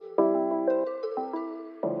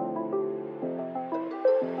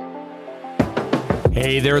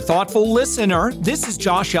Hey there, thoughtful listener. This is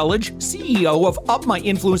Josh Elledge, CEO of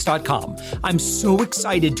UpMyInfluence.com. I'm so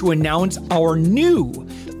excited to announce our new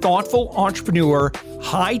Thoughtful Entrepreneur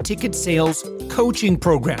high-ticket sales coaching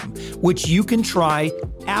program, which you can try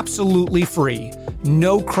absolutely free.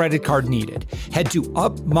 No credit card needed. Head to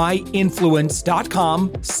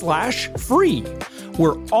UpMyInfluence.com/free.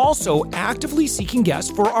 We're also actively seeking guests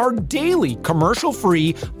for our daily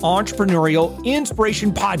commercial-free entrepreneurial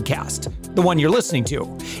inspiration podcast, the one you're listening to.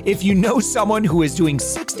 If you know someone who is doing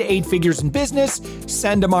 6 to 8 figures in business,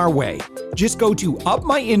 send them our way. Just go to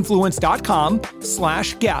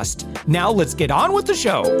UpMyInfluence.com/guest. Now let's get on with the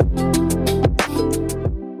show.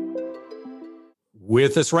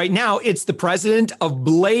 With us right now, it's the president of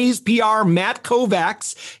Blaze PR, Matt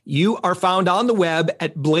Kovacs. You are found on the web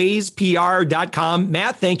at blazepr.com.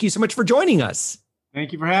 Matt, thank you so much for joining us.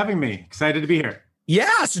 Thank you for having me. Excited to be here.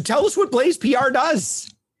 Yeah, so tell us what Blaze PR does.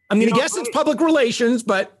 I'm going to guess it's public relations,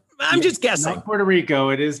 but I'm just guessing. Not Puerto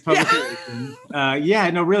Rico, it is public relations.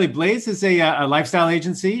 Really, Blaze is a lifestyle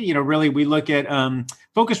agency. Really, we look at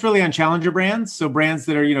focus really on challenger brands. So brands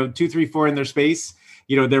that are, 2, 3, 4 in their space.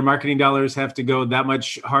 Their marketing dollars have to go that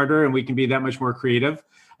much harder and we can be that much more creative.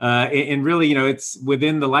 And really, it's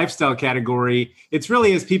within the lifestyle category. It's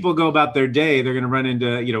really as people go about their day, they're going to run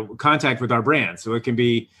into, contact with our brand. So it can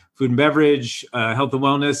be food and beverage, health and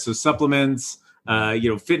wellness, so supplements,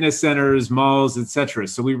 fitness centers, malls, et cetera.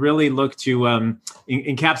 So we really look to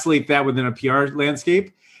encapsulate that within a PR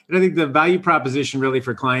landscape. And I think the value proposition really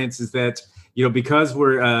for clients is that because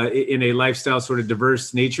we're in a lifestyle sort of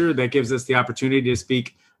diverse nature, that gives us the opportunity to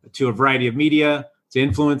speak to a variety of media, to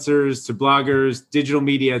influencers, to bloggers, digital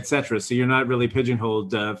media, et cetera. So you're not really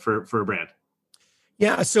pigeonholed for a brand.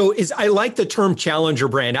 Yeah, so I like the term challenger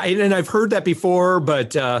brand, and I've heard that before,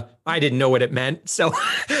 but I didn't know what it meant. So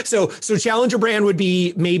challenger brand would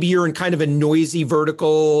be maybe you're in kind of a noisy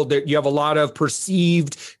vertical that you have a lot of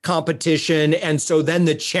perceived competition, and so then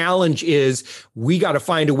the challenge is we got to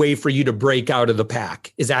find a way for you to break out of the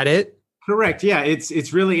pack. Is that it? Correct. Yeah,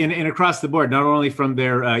 it's really and across the board, not only from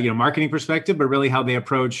their marketing perspective, but really how they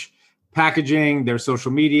approach packaging, their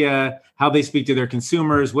social media, how they speak to their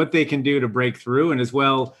consumers, what they can do to break through, and as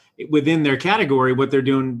well within their category, what they're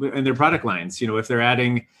doing in their product lines. If they're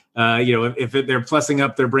adding, if they're plussing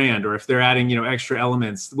up their brand, or if they're adding, extra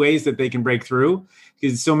elements, ways that they can break through.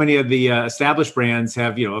 Because so many of the established brands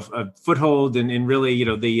have, a foothold and really,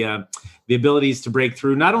 the abilities to break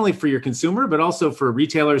through, not only for your consumer, but also for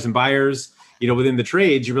retailers and buyers, within the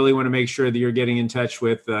trades. You really want to make sure that you're getting in touch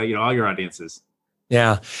with, all your audiences.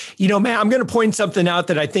 Yeah. Matt, I'm going to point something out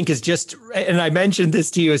that I think is just, and I mentioned this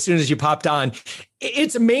to you as soon as you popped on.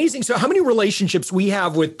 It's amazing. So how many relationships we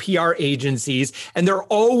have with PR agencies, and they're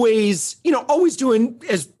always doing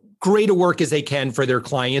as great a work as they can for their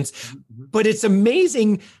clients. Mm-hmm. But it's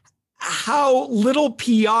amazing how little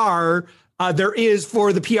PR there is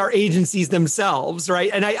for the PR agencies themselves, right?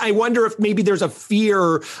 And I wonder if maybe there's a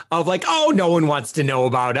fear of like, oh, no one wants to know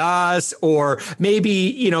about us, or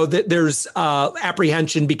maybe, there's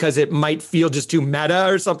apprehension because it might feel just too meta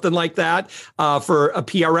or something like that for a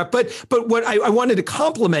PR rep. But what I wanted to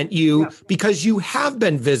compliment you because you have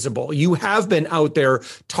been visible. You have been out there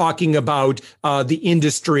talking about the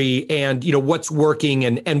industry and, what's working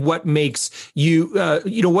and what makes you,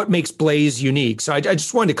 what makes Blaze unique. So I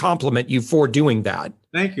just wanted to compliment you for doing that.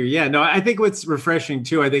 Thank you. Yeah, no, I think what's refreshing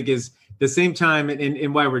too, I think is the same time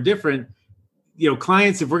and why we're different,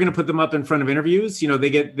 clients, if we're going to put them up in front of interviews,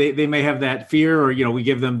 they may have that fear, or, we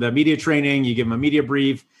give them the media training, you give them a media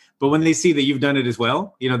brief, but when they see that you've done it as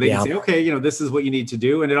well, they can say, okay, this is what you need to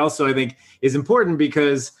do. And it also, I think, is important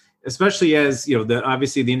because especially as,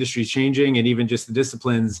 obviously the industry is changing and even just the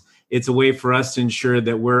disciplines, it's a way for us to ensure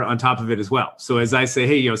that we're on top of it as well. So as I say,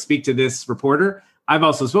 hey, speak to this reporter, I've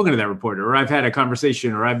also spoken to that reporter, or I've had a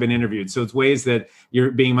conversation, or I've been interviewed. So it's ways that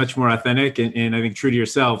you're being much more authentic and I think true to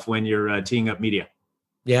yourself when you're teeing up media.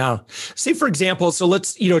 Yeah. Say, for example, so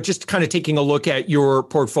let's, just kind of taking a look at your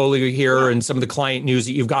portfolio here and some of the client news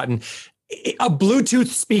that you've gotten. A Bluetooth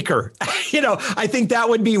speaker, I think that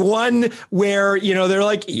would be one where, they're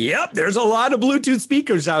like, yep, there's a lot of Bluetooth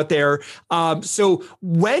speakers out there. So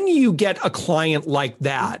when you get a client like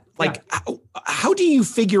that, how do you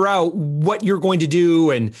figure out what you're going to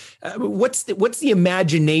do? And what's the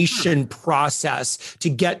imagination process to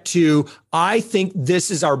get to, I think this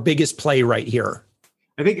is our biggest play right here?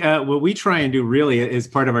 I think what we try and do really as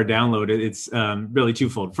part of our download, it's really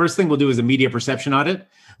twofold. First thing we'll do is a media perception audit.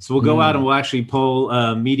 So we'll go out and we'll actually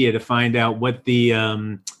poll media to find out what the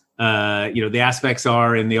the aspects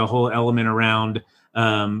are and the whole element around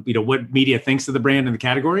what media thinks of the brand and the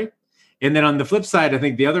category. And then on the flip side, I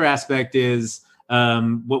think the other aspect is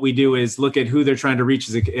what we do is look at who they're trying to reach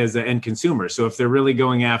as an end consumer. So if they're really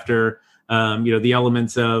going after, the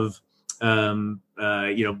elements of, is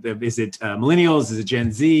it millennials? Is it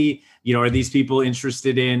Gen Z? Are these people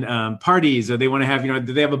interested in parties? Or they want to have,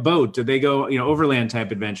 do they have a boat? Do they go, overland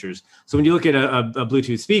type adventures? So when you look at a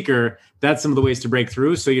Bluetooth speaker, that's some of the ways to break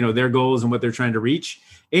through. So, their goals and what they're trying to reach.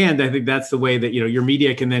 And I think that's the way that, your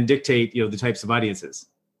media can then dictate, the types of audiences.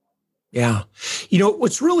 Yeah.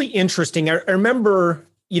 What's really interesting, I remember,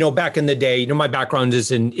 back in the day, my background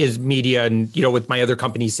is media, and, with my other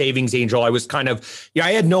company, Savings Angel, I was kind of,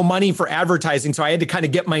 I had no money for advertising. So I had to kind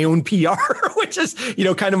of get my own PR, which is,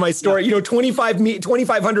 kind of my story. Yeah.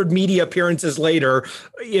 2,500 media appearances later,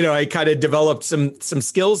 I kind of developed some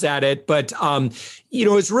skills at it. But,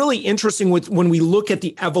 it's really interesting when we look at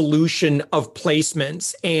the evolution of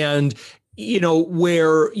placements and,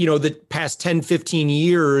 where, the past 10, 15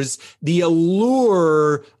 years, the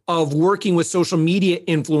allure of working with social media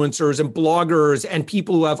influencers and bloggers and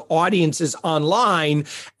people who have audiences online,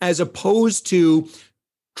 as opposed to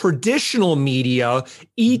traditional media,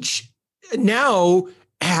 each now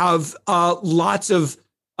have lots of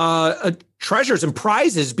treasures and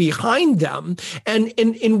prizes behind them. And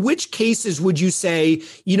in which cases would you say,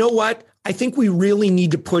 what? I think we really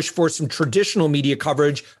need to push for some traditional media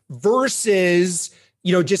coverage versus,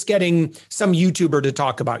 just getting some YouTuber to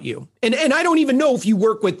talk about you. And I don't even know if you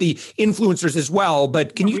work with the influencers as well,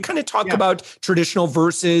 but can you kind of talk about traditional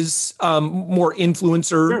versus more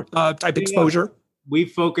influencer type exposure? Yeah. We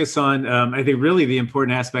focus on, I think really the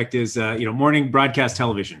important aspect is, morning broadcast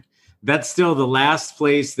television. That's still the last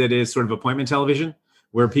place that is sort of appointment television,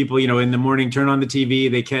 where people, in the morning turn on the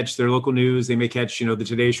TV, they catch their local news, they may catch, the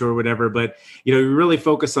Today Show or whatever. But, we really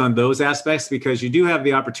focus on those aspects because you do have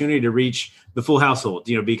the opportunity to reach the full household,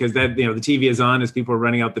 because that, the TV is on as people are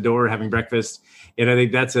running out the door, having breakfast. And I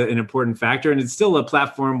think that's an important factor. And it's still a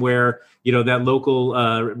platform where, that local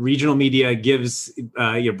regional media gives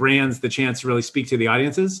brands the chance to really speak to the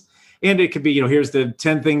audiences. And it could be, here's the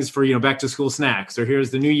 10 things for, back to school snacks, or here's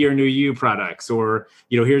the New Year, New You products, or,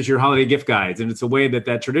 here's your holiday gift guides. And it's a way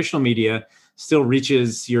that traditional media still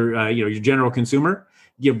reaches your general consumer,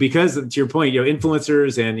 because to your point,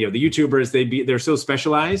 influencers and, the YouTubers, they're so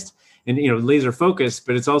specialized and, laser focused,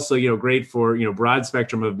 but it's also, great for, broad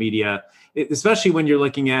spectrum of media, especially when you're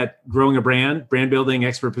looking at growing a brand building,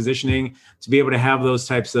 expert positioning, to be able to have those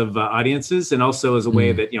types of audiences, and also as a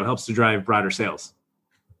way that, helps to drive broader sales.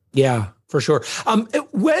 Yeah, for sure.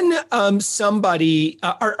 When somebody,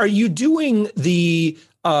 are you doing the,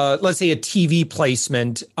 let's say a TV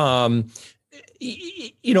placement, are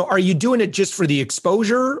you doing it just for the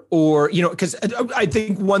exposure, or, because I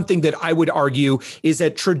think one thing that I would argue is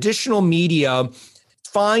that traditional media,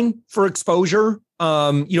 fine for exposure.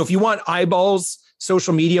 If you want eyeballs,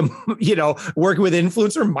 social media, working with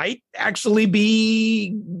influencer might actually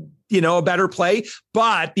be, a better play,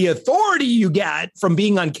 but the authority you get from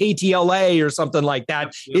being on KTLA or something like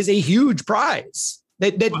that is a huge prize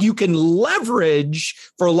that you can leverage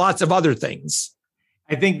for lots of other things.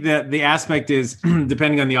 I think that the aspect is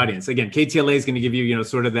depending on the audience. Again, KTLA is going to give you,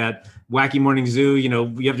 sort of that wacky morning zoo, you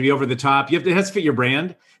have to be over the top. It has to fit your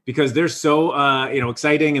brand because they're so,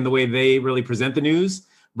 exciting in the way they really present the news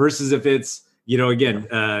versus if it's,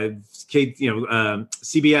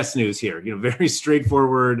 CBS News here, very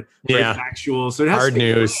straightforward, very factual. So it has hard to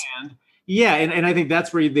be news. Brand. Yeah. And I think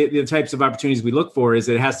that's where the types of opportunities we look for is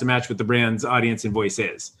it has to match what the brand's audience and voice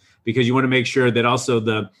is, because you want to make sure that also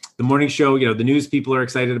the morning show, the news people are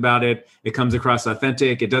excited about it. It comes across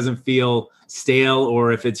authentic. It doesn't feel stale,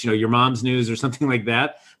 or if it's, your mom's news or something like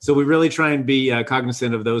that. So we really try and be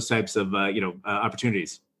cognizant of those types of,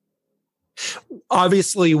 opportunities.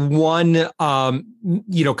 Obviously, one, kind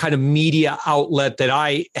of media outlet that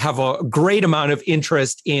I have a great amount of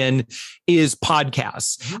interest in is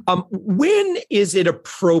podcasts. Mm-hmm. When is it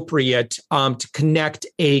appropriate to connect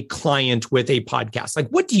a client with a podcast? Like,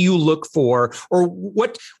 what do you look for, or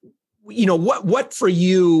what for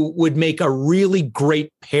you would make a really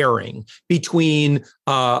great pairing between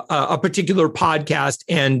a particular podcast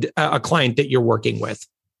and a client that you're working with?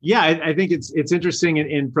 Yeah, I think it's interesting.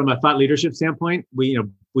 And from a thought leadership standpoint, we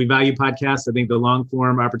value podcasts. I think the long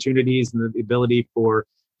form opportunities and the ability for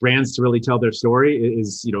brands to really tell their story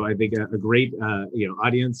is, I think a great,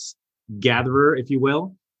 audience gatherer, if you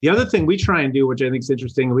will. The other thing we try and do, which I think is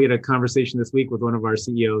interesting, we had a conversation this week with one of our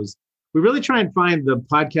CEOs. We really try and find the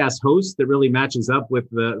podcast host that really matches up with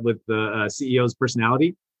the CEO's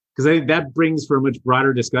personality, because I think that brings for a much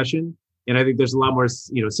broader discussion. And I think there's a lot more,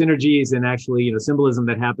 synergies and actually, symbolism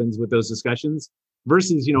that happens with those discussions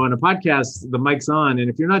versus, on a podcast, the mic's on. And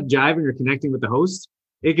if you're not jiving or connecting with the host,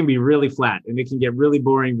 it can be really flat and it can get really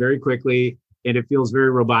boring very quickly. And it feels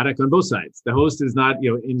very robotic on both sides. The host is not,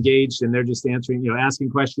 engaged and they're just answering,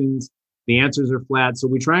 asking questions. The answers are flat. So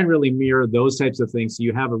we try and really mirror those types of things. So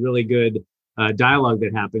you have a really good dialogue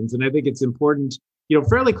that happens. And I think it's important,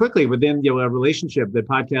 fairly quickly within a relationship that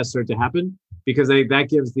podcasts start to happen, because that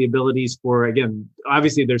gives the abilities for, again,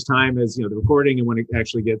 obviously there's time as, the recording and when it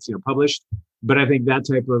actually gets, published. But I think that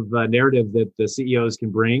type of narrative that the CEOs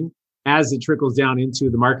can bring as it trickles down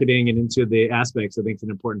into the marketing and into the aspects, I think is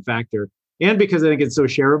an important factor. And because I think it's so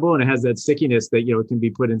shareable and it has that stickiness that, it can be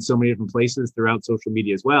put in so many different places throughout social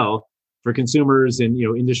media as well for consumers and,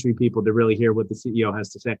 industry people to really hear what the CEO has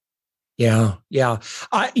to say. Yeah. Yeah.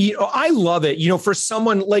 I love it. For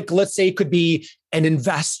someone like, let's say it could be an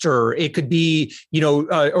investor, it could be,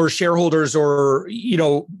 or shareholders, or,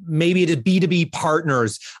 maybe it is B2B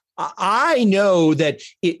partners. I know that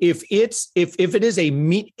if it's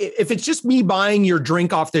just me buying your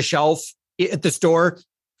drink off the shelf at the store,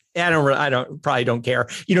 probably don't care.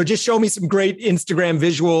 Just show me some great Instagram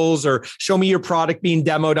visuals or show me your product being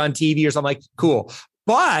demoed on TV or something, like, cool.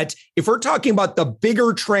 But if we're talking about the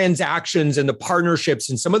bigger transactions and the partnerships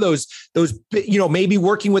and some of those, maybe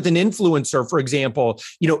working with an influencer, for example,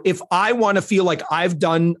 if I want to feel like I've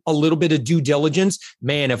done a little bit of due diligence,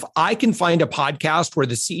 man, if I can find a podcast where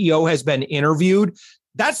the CEO has been interviewed,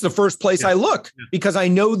 that's the first place I look, because I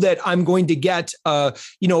know that I'm going to get, I'm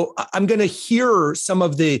going to hear some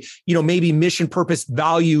of the, maybe mission, purpose,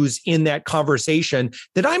 values in that conversation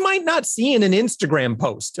that I might not see in an Instagram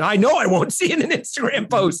post. I know I won't see in an Instagram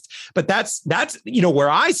post, but that's, where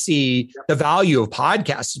I see the value of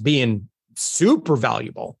podcasts being super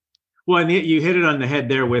valuable. Well, and you hit it on the head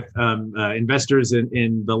there with investors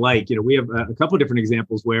and the like. We have a couple of different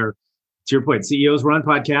examples where, to your point, CEOs run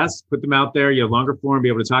podcasts, put them out there, longer form, be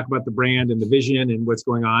able to talk about the brand and the vision and what's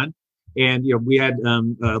going on. And, we had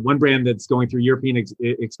one brand that's going through European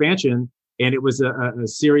expansion, and it was a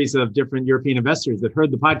series of different European investors that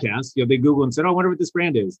heard the podcast. They Googled and said, "Oh, I wonder what this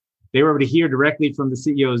brand is." They were able to hear directly from the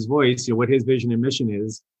CEO's voice, what his vision and mission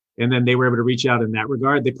is. And then they were able to reach out in that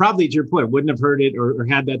regard. They probably, to your point, wouldn't have heard it or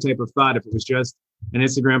had that type of thought if it was just an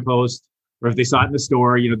Instagram post, or if they saw it in the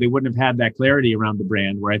store. They wouldn't have had that clarity around the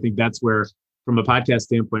brand, where I think that's where, from a podcast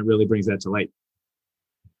standpoint, really brings that to light.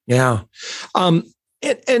 Yeah. Matt,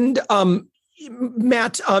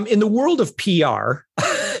 in the world of PR,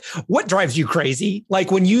 what drives you crazy?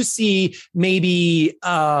 Like when you see maybe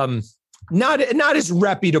not as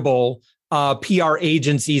reputable PR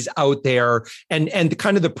agencies out there, and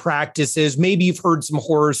kind of the practices. Maybe you've heard some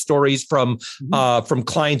horror stories from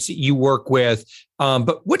clients that you work with.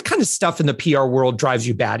 But what kind of stuff in the PR world drives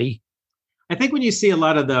you batty? I think when you see a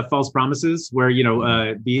lot of the false promises where,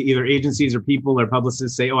 either agencies or people or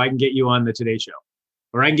publicists say, "Oh, I can get you on the Today Show,"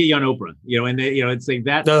 or "I can get you on Oprah," and they, it's like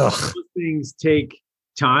that. Those things take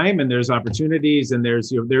time, and there's opportunities, and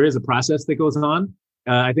there's, there is a process that goes on.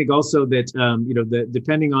 I think also that,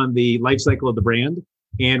 depending on the life cycle of the brand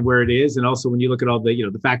and where it is, and also when you look at all the,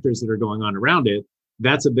 the factors that are going on around it,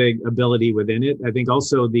 that's a big ability within it. I think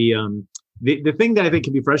also the thing that I think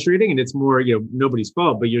can be frustrating, and it's more, nobody's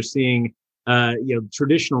fault, but you're seeing,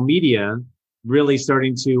 traditional media really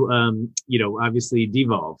starting to, obviously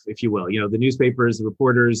devolve, if you will. The newspapers, the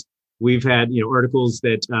reporters, we've had, articles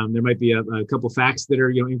that there might be a couple facts that are,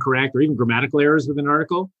 incorrect, or even grammatical errors within an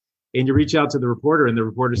article. And you reach out to the reporter, and the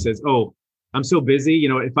reporter says, "Oh, I'm so busy.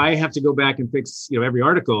 If I have to go back and fix, every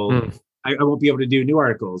article, I won't be able to do new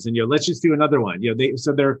articles. And, let's just do another one."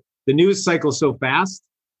 The news cycle's so fast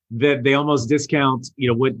that they almost discount,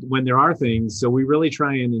 when there are things. So we really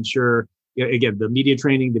try and ensure, again, the media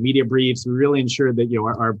training, the media briefs, we really ensure that,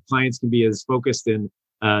 our clients can be as focused and,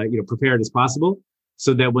 prepared as possible,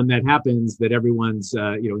 so that when that happens, that everyone's,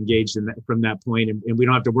 engaged in that from that point, and we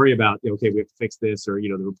don't have to worry about, okay, we have to fix this, or,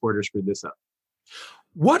 the reporter screwed this up.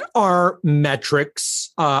 What are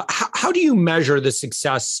metrics? How do you measure the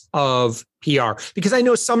success of PR? Because I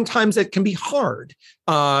know sometimes it can be hard.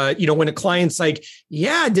 When a client's like,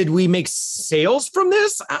 "Yeah, did we make sales from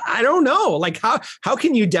this? I don't know." Like, how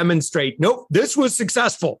can you demonstrate, "Nope, this was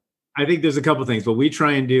successful"? I think there's a couple of things. What we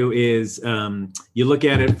try and do is you look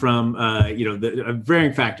at it from the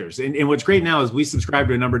varying factors. And what's great now is we subscribe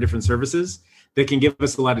to a number of different services that can give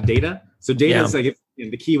us a lot of data. So data is like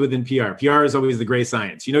the key within PR. PR is always the gray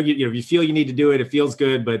science. You feel you need to do it, it feels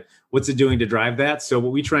good, but what's it doing to drive that? So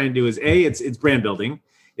what we try and do is it's brand building.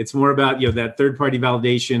 It's more about that third-party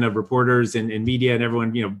validation of reporters and media and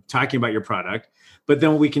everyone talking about your product. But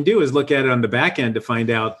then what we can do is look at it on the back end to find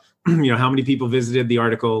out how many people visited the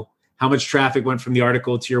article, how much traffic went from the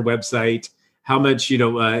article to your website, how much,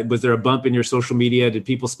 was there a bump in your social media? Did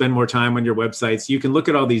people spend more time on your websites? You can look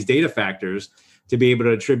at all these data factors to be able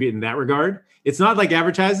to attribute in that regard. It's not like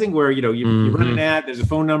advertising where, you run an ad, there's a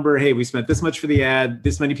phone number. Hey, we spent this much for the ad.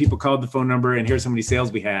 This many people called the phone number, and here's how many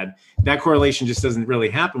sales we had. That correlation just doesn't really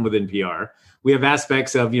happen within PR. We have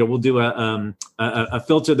aspects of, we'll do a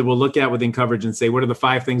filter that we'll look at within coverage and say, what are the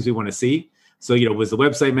 5 things we want to see? So, was the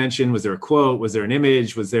website mentioned? Was there a quote? Was there an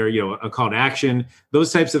image? Was there, a call to action?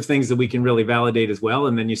 Those types of things that we can really validate as well.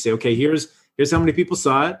 And then you say, okay, here's how many people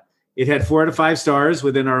saw it. It had 4 out of 5 stars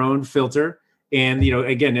within our own filter. And,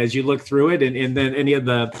 again, as you look through it and then any of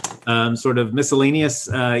the sort of miscellaneous,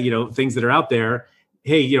 things that are out there,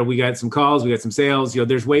 hey, we got some calls, we got some sales,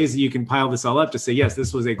 there's ways that you can pile this all up to say, yes,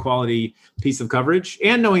 this was a quality piece of coverage.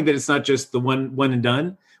 And knowing that it's not just the one and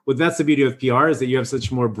done. Well, that's the beauty of PR is that you have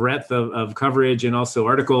such more breadth of coverage and also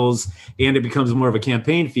articles, and it becomes more of a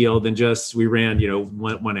campaign field than just we ran,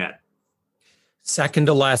 one ad. Second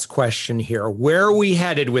to last question here. Where are we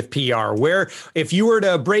headed with PR? Where, if you were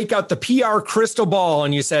to break out the PR crystal ball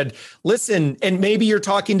and you said, listen, and maybe you're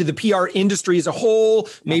talking to the PR industry as a whole,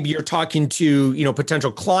 maybe you're talking to,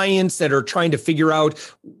 potential clients that are trying to figure out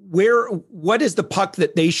what is the puck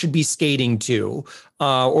that they should be skating to,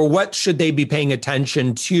 or what should they be paying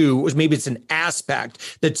attention to? Or maybe it's an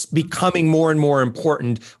aspect that's becoming more and more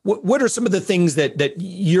important. What are some of the things that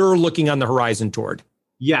you're looking on the horizon toward?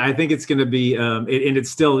 Yeah, I think it's going to be, and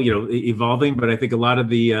it's still, evolving, but I think a lot of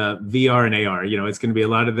the VR and AR, it's going to be a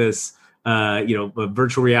lot of this,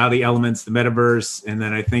 virtual reality elements, the metaverse, and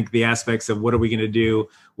then I think the aspects of what are we going to do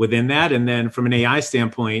within that. And then from an AI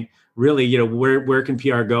standpoint, really, where can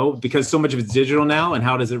PR go? Because so much of it's digital now, and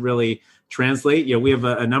how does it really translate? We have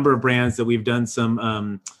a number of brands that we've done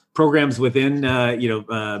some programs within,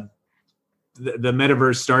 the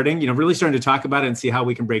metaverse starting, really starting to talk about it and see how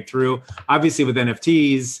we can break through. Obviously with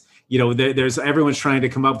NFTs, there's everyone's trying to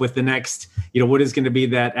come up with the next, what is going to be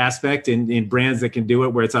that aspect in brands that can do it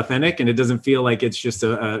where it's authentic and it doesn't feel like it's just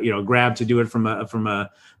a grab to do it from a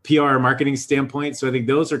PR marketing standpoint. So I think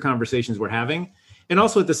those are conversations we're having. And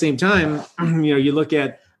also at the same time, you look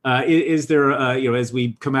at, is there, as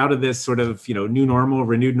we come out of this sort of, new normal,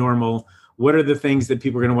 renewed normal, what are the things that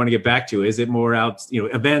people are going to want to get back to? Is it more out,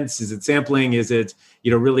 events? Is it sampling? Is it,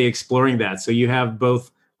 really exploring that? So you have both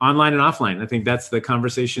online and offline. I think that's the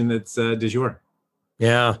conversation that's du jour.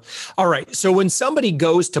 Yeah. All right. So when somebody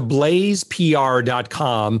goes to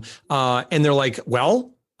blazepr.com and they're like,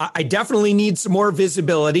 well, I definitely need some more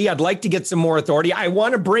visibility. I'd like to get some more authority. I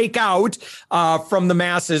want to break out from the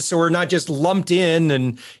masses, so we're not just lumped in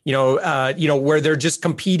and, where they're just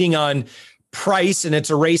competing on price and it's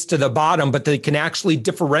a race to the bottom, but they can actually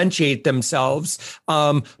differentiate themselves.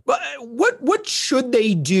 But what should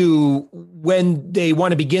they do when they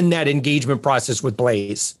want to begin that engagement process with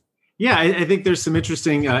Blaze? Yeah, I think there's some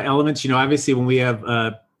interesting elements. Obviously when we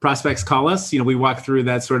have prospects call us, we walk through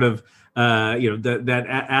that sort of, that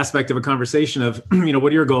aspect of a conversation of,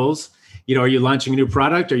 what are your goals? Are you launching a new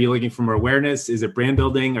product? Are you looking for more awareness? Is it brand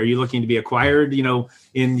building? Are you looking to be acquired,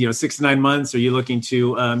 in 6 to 9 months? Are you looking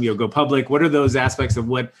to, go public? What are those aspects of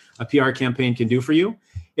what a PR campaign can do for you?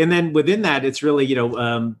 And then within that, it's really,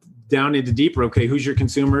 down into deeper. Okay, who's your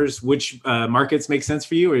consumers? Which markets make sense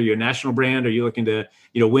for you? Are you a national brand? Are you looking to,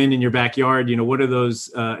 win in your backyard? What are those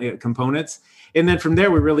components? And then from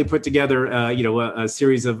there, we really put together, a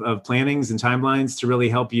series of plannings and timelines to really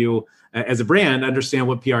help you as a brand understand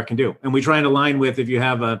what PR can do. And we try and align with if you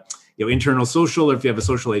have a internal social or if you have a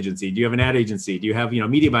social agency. Do you have an ad agency? Do you have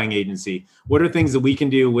media buying agency? What are things that we can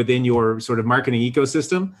do within your sort of marketing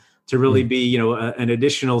ecosystem to really be an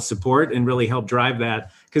additional support and really help drive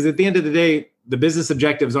that? Because at the end of the day, the business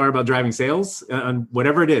objectives are about driving sales on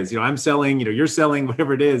whatever it is. I'm selling, you're selling,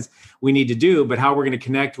 whatever it is we need to do, but how we're going to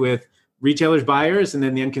connect with retailers, buyers, and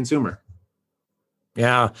then the end consumer.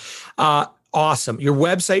 Yeah. Awesome. Your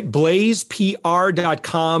website,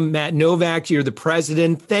 blazepr.com. Matt Novak, you're the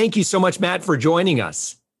president. Thank you so much, Matt, for joining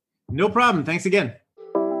us. No problem. Thanks again.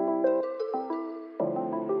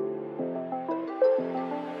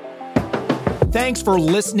 Thanks for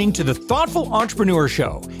listening to the Thoughtful Entrepreneur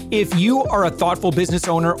Show. If you are a thoughtful business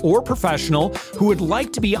owner or professional who would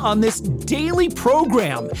like to be on this daily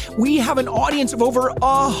program, we have an audience of over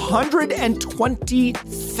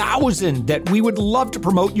 120,000 that we would love to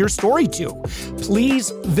promote your story to.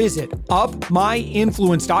 Please visit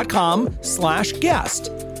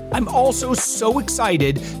upmyinfluence.com/guest. I'm also so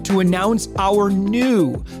excited to announce our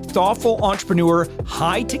new Thoughtful Entrepreneur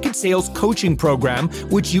high-ticket sales coaching program,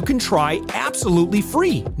 which you can try absolutely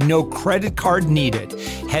free. No credit card needed.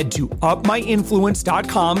 Head to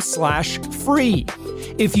upmyinfluence.com/free.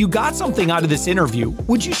 If you got something out of this interview,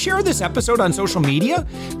 would you share this episode on social media?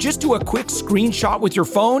 Just do a quick screenshot with your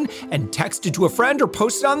phone and text it to a friend or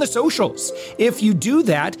post it on the socials. If you do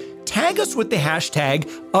that, tag us with the hashtag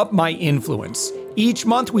 #UpMyInfluence. Each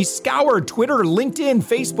month, we scour Twitter, LinkedIn,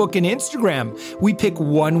 Facebook, and Instagram. We pick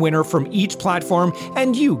one winner from each platform,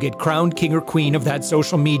 and you get crowned king or queen of that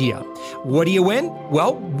social media. What do you win?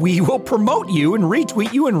 Well, we will promote you and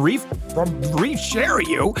retweet you and reshare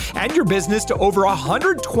you and your business to over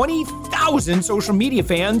 120,000 social media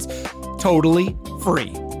fans, totally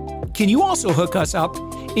free. Can you also hook us up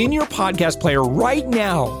in your podcast player right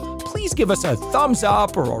now? Please give us a thumbs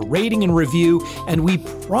up or a rating and review, and we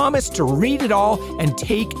promise to read it all and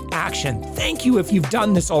take action. Thank you if you've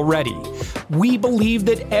done this already. We believe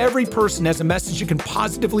that every person has a message that can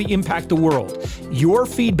positively impact the world. Your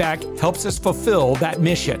feedback helps us fulfill that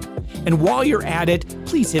mission. And while you're at it,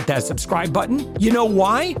 please hit that subscribe button. You know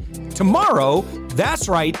why? Tomorrow, that's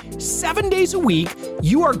right, 7 days a week,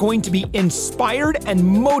 you are going to be inspired and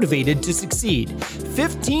motivated to succeed.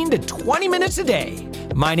 15 to 20 minutes a day.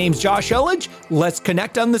 My name's Josh Elledge. Let's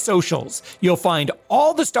connect on the socials. You'll find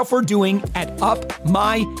all the stuff we're doing at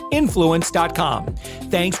upmyinfluence.com.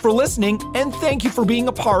 Thanks for listening, and thank you for being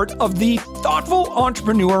a part of the Thoughtful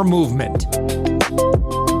Entrepreneur Movement.